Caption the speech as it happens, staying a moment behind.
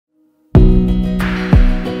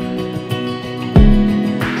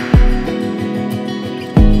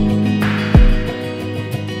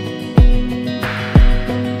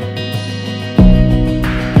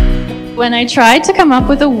When I tried to come up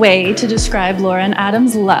with a way to describe Laura and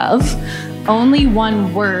Adam's love, only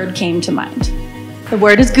one word came to mind. The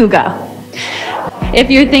word is Guga.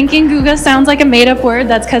 If you're thinking Guga sounds like a made-up word,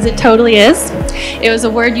 that's because it totally is. It was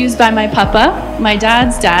a word used by my papa, my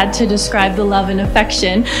dad's dad, to describe the love and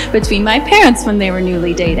affection between my parents when they were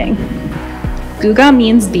newly dating. Guga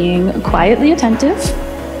means being quietly attentive,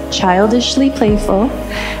 childishly playful,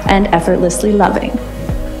 and effortlessly loving.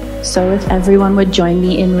 So if everyone would join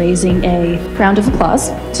me in raising a round of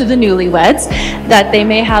applause to the newlyweds, that they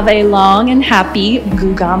may have a long and happy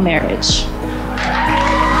Guga marriage.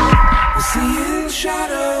 Seeing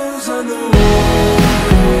shadows on the wall.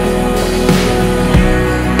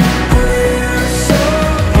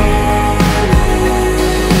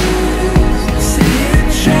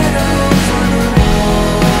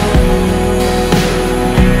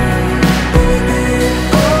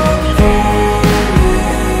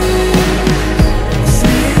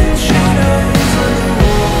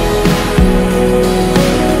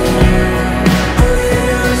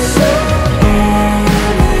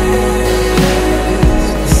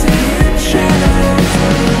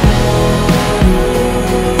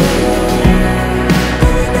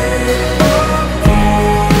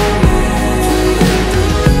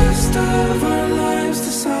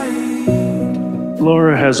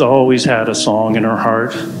 Laura has always had a song in her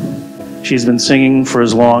heart. She's been singing for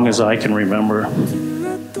as long as I can remember.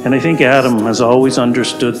 And I think Adam has always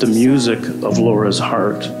understood the music of Laura's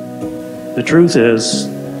heart. The truth is,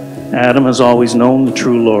 Adam has always known the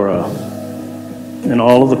true Laura and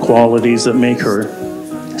all of the qualities that make her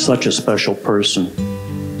such a special person.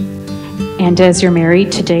 And as you're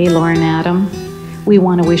married today, Laura and Adam, we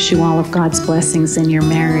want to wish you all of God's blessings in your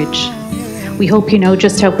marriage. We hope you know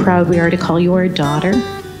just how proud we are to call you our daughter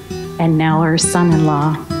and now our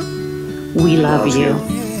son-in-law. We love you.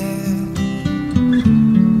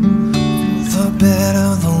 The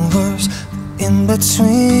better, the worse, the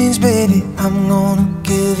in-betweens, baby. I'm gonna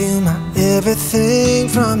give you my everything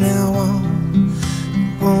from now on.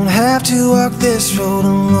 Won't have to walk this road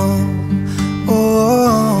alone.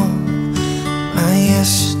 Oh, my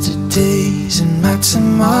yesterdays and my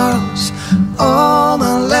tomorrows, all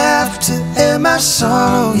my laughter and my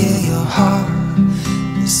sorrow. Yeah, your heart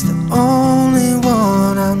is the only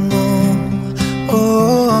one I know.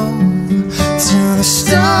 Oh, till the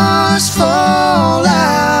stars fall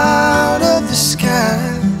out of the sky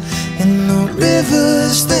and the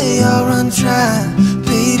rivers, they all run dry.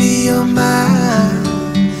 Baby, you're my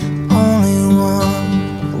only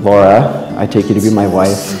one. Laura, I take you to be my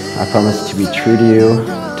wife. I promise to be true to you,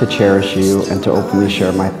 to cherish you, and to openly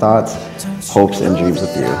share my thoughts, hopes, and dreams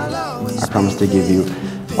with you. I promise to give you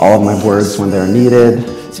all of my words when they are needed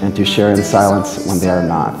and to share in silence when they are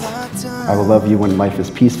not. I will love you when life is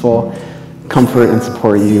peaceful, comfort and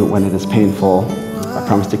support you when it is painful. I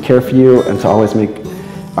promise to care for you and to always make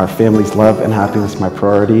our family's love and happiness my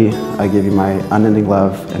priority. I give you my unending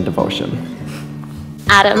love and devotion.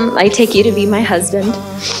 Adam, I take you to be my husband.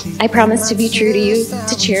 I promise to be true to you,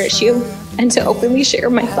 to cherish you, and to openly share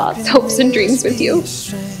my thoughts, hopes, and dreams with you.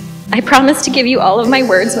 I promise to give you all of my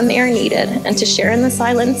words when they are needed, and to share in the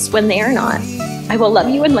silence when they are not. I will love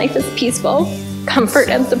you when life is peaceful, comfort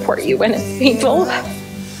and support you when it's painful.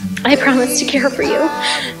 I promise to care for you,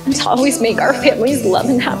 and to always make our family's love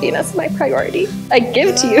and happiness my priority. I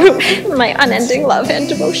give to you my unending love and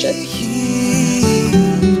devotion.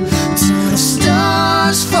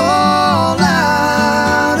 Fall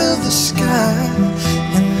out of the sky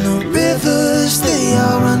and the rivers, they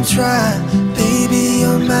all run dry. Baby,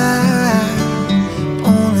 you're my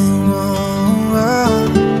only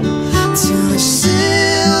one. Till the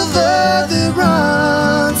silver that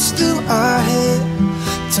runs through our head,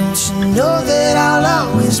 don't you know that I'll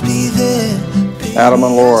always be there? Adam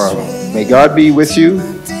and Laura, may God be with you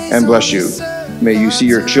and bless you. May you see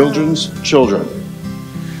your children's children.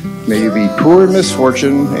 May you be poor in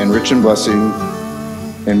misfortune and rich in blessing,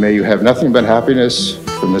 and may you have nothing but happiness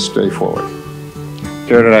from this day forward.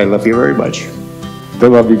 Jared, I love you very much. The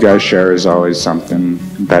love you guys share is always something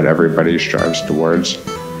that everybody strives towards,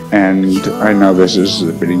 and I know this is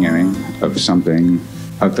the beginning of something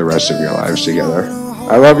of the rest of your lives together.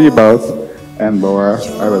 I love you both, and Laura,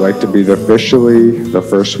 I would like to be officially the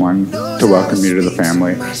first one to welcome you to the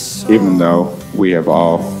family, even though we have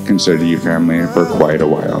all considered you family for quite a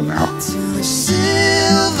while now. The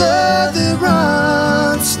silver that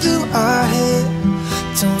runs through our head,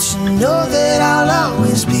 don't you know that I'll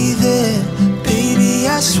always be there? Baby,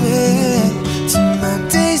 I swear, till my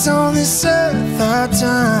days on this earth are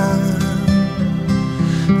done,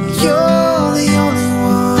 you're the only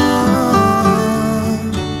one.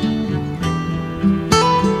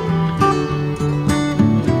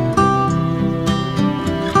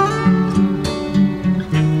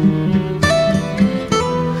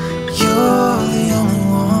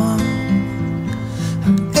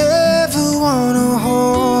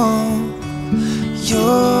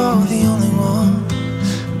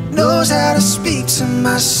 knows how to speak to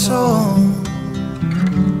my soul.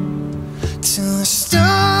 Till the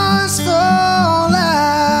stars fall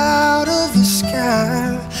out of the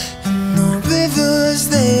sky and the rivers,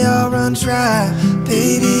 they all run dry.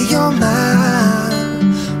 Baby, you're my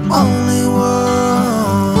only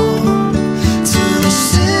one. Till the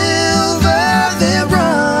silver that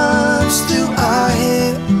runs through our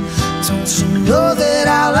hair, don't you know that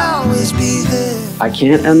I'll always be there? I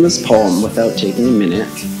can't end this poem without taking a minute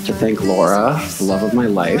to thank Laura, the love of my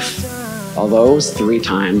life. Although it was 3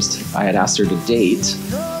 times I had asked her to date,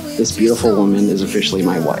 this beautiful woman is officially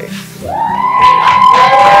my wife.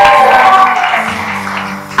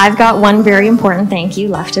 I've got one very important thank you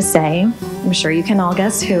left to say. I'm sure you can all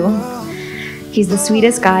guess who. He's the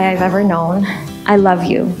sweetest guy I've ever known. I love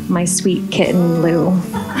you, my sweet kitten Lou.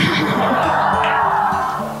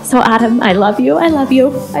 So Adam, I love you, I love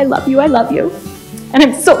you, I love you, I love you. And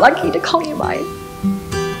I'm so lucky to call you mine.